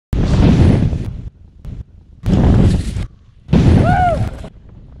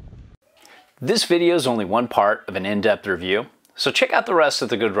This video is only one part of an in-depth review, so check out the rest at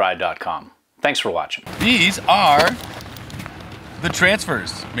thegoodride.com. Thanks for watching. These are the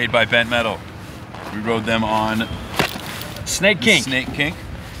transfers made by Bent Metal. We rode them on Snake Kink. Snake Kink,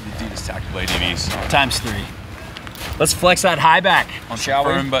 the Adidas Tactical ADVs. ×3. Let's flex that high back, On shall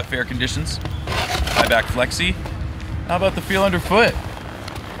we? firm but fair conditions. Highback Flexi. How about the feel underfoot?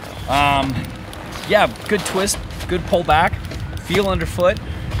 Yeah, good twist, good pull back, feel underfoot.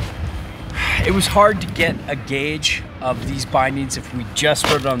 It was hard to get a gauge of these bindings if we just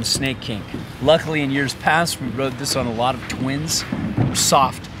rode it on the Snake Kink. Luckily, in years past, we rode this on a lot of twins. They were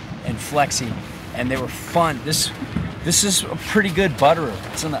soft and flexy, and they were fun. This is a pretty good butterer.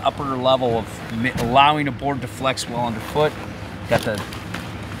 It's in the upper level of allowing a board to flex well underfoot. Got the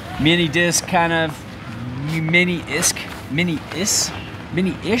mini disc kind of mini-ish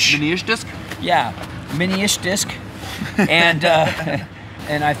disc? Yeah, mini-ish disc. And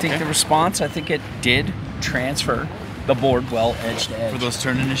and I think the response, I think it did transfer the board well edge to edge. For those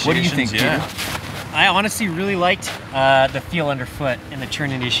turn initiations, what do you think, yeah. Peter? I honestly really liked the feel underfoot and the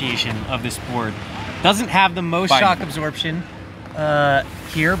turn initiation of this board. Doesn't have the most shock absorption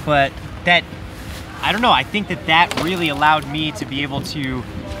here, but that, I don't know, I think that really allowed me to be able to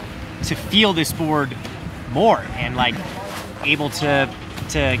feel this board more and like able to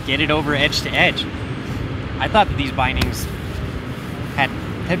get it over edge to edge. I thought that these bindings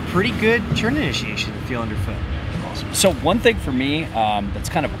had pretty good turn initiation and feel underfoot. So one thing for me that's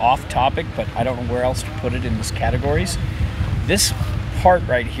kind of off topic, but I don't know where else to put it in these categories. This part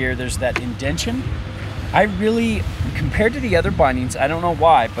right here, there's that indentation. I really, compared to the other bindings, I don't know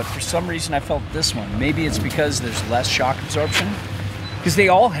why, but for some reason I felt this one. Maybe it's because there's less shock absorption, because they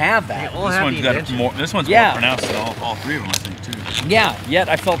all have that. This one's more pronounced than all three of them, I think, too. Yeah, yet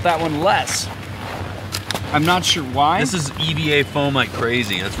I felt that one less. I'm not sure why. This is EVA foam like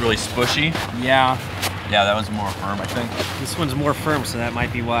crazy. That's really spushy. Yeah. Yeah, that one's more firm, I think. This one's more firm, so that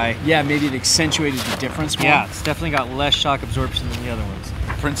might be why. Yeah, maybe it accentuated the difference more. Yeah, it's definitely got less shock absorption than the other ones.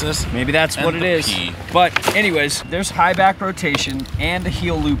 Princess. Maybe that's what it is. But anyways, there's high back rotation and the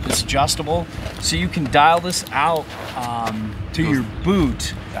heel loop is adjustable. So you can dial this out to your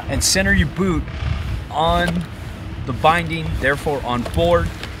boot and center your boot on the binding, therefore on board,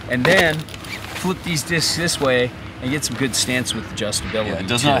 and then flip these discs this way and get some good stance with adjustability. Yeah, it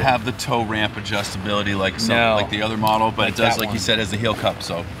does not have the toe ramp adjustability like the other model, but it does, like you said, has the heel cup.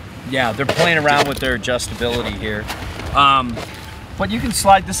 So yeah, they're playing around with their adjustability here. But you can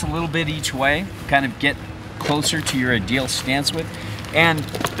slide this a little bit each way, kind of get closer to your ideal stance with. And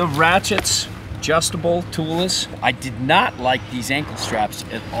the Ratchet's adjustable toolless, I did not like these ankle straps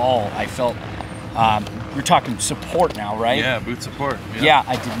at all. I felt, we're talking support now, right? Yeah, boot support. Yeah,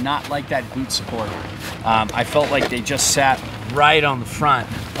 I did not like that boot support. I felt like they just sat right on the front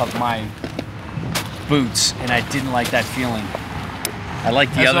of my boots, and I didn't like that feeling. I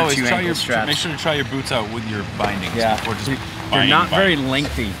like the other two ankle straps. Make sure to try your boots out with your bindings before just they're not very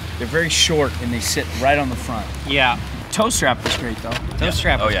lengthy. They're very short, and they sit right on the front. Yeah. Toe strap was great, though. Toe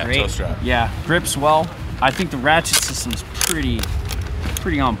strap was great. Toe strap. Yeah, grips well. I think the Ratchet system's pretty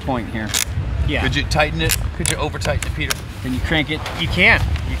on point here. Yeah. Could you tighten it? Could you over tighten it, Peter? Can you crank it? You can.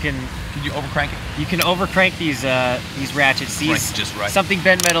 Could you over crank it? You can over crank these ratchets. Crank just right. Something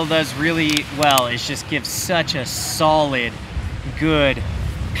Bent Metal does really well is just give such a solid, good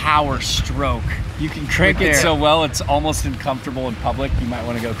power stroke. You can crank it so well it's almost uncomfortable in public. You might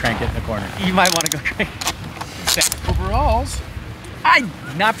want to go crank it in the corner. You might want to go crank it. Overalls?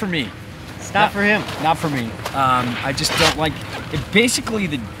 Not for me. It's not for him. Not for me. I just don't like it.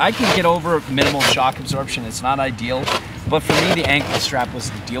 Basically, I can get over minimal shock absorption. It's not ideal, but for me, the ankle strap was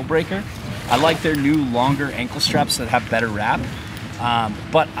the deal breaker. I like their new longer ankle straps that have better wrap,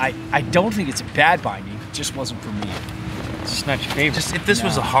 but I don't think it's a bad binding. It just wasn't for me. It's just not your favorite. Just if this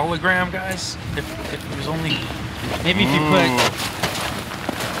was a hologram, guys. If it was only maybe if you put.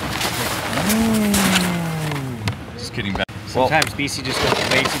 Just kidding. Sometimes BC just goes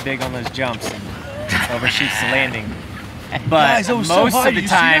way too big on those jumps and overshoots the landing. But guys, most of the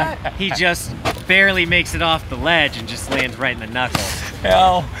time, he just barely makes it off the ledge and just lands right in the knuckle.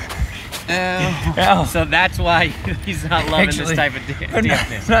 Hell. So that's why he's not loving this type of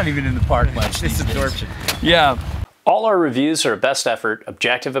dampness. Not even in the park much. This absorption. Yeah. All our reviews are a best effort,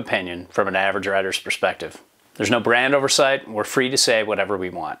 objective opinion from an average rider's perspective. There's no brand oversight, and we're free to say whatever we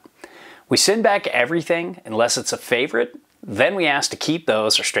want. We send back everything unless it's a favorite, then we ask to keep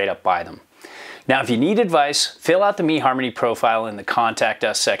those or straight up buy them. Now, if you need advice, fill out the Me Harmony profile in the Contact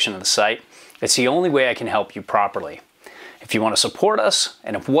Us section of the site. It's the only way I can help you properly. If you want to support us,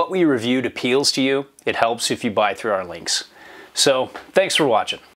 and if what we reviewed appeals to you, it helps if you buy through our links. So, thanks for watching.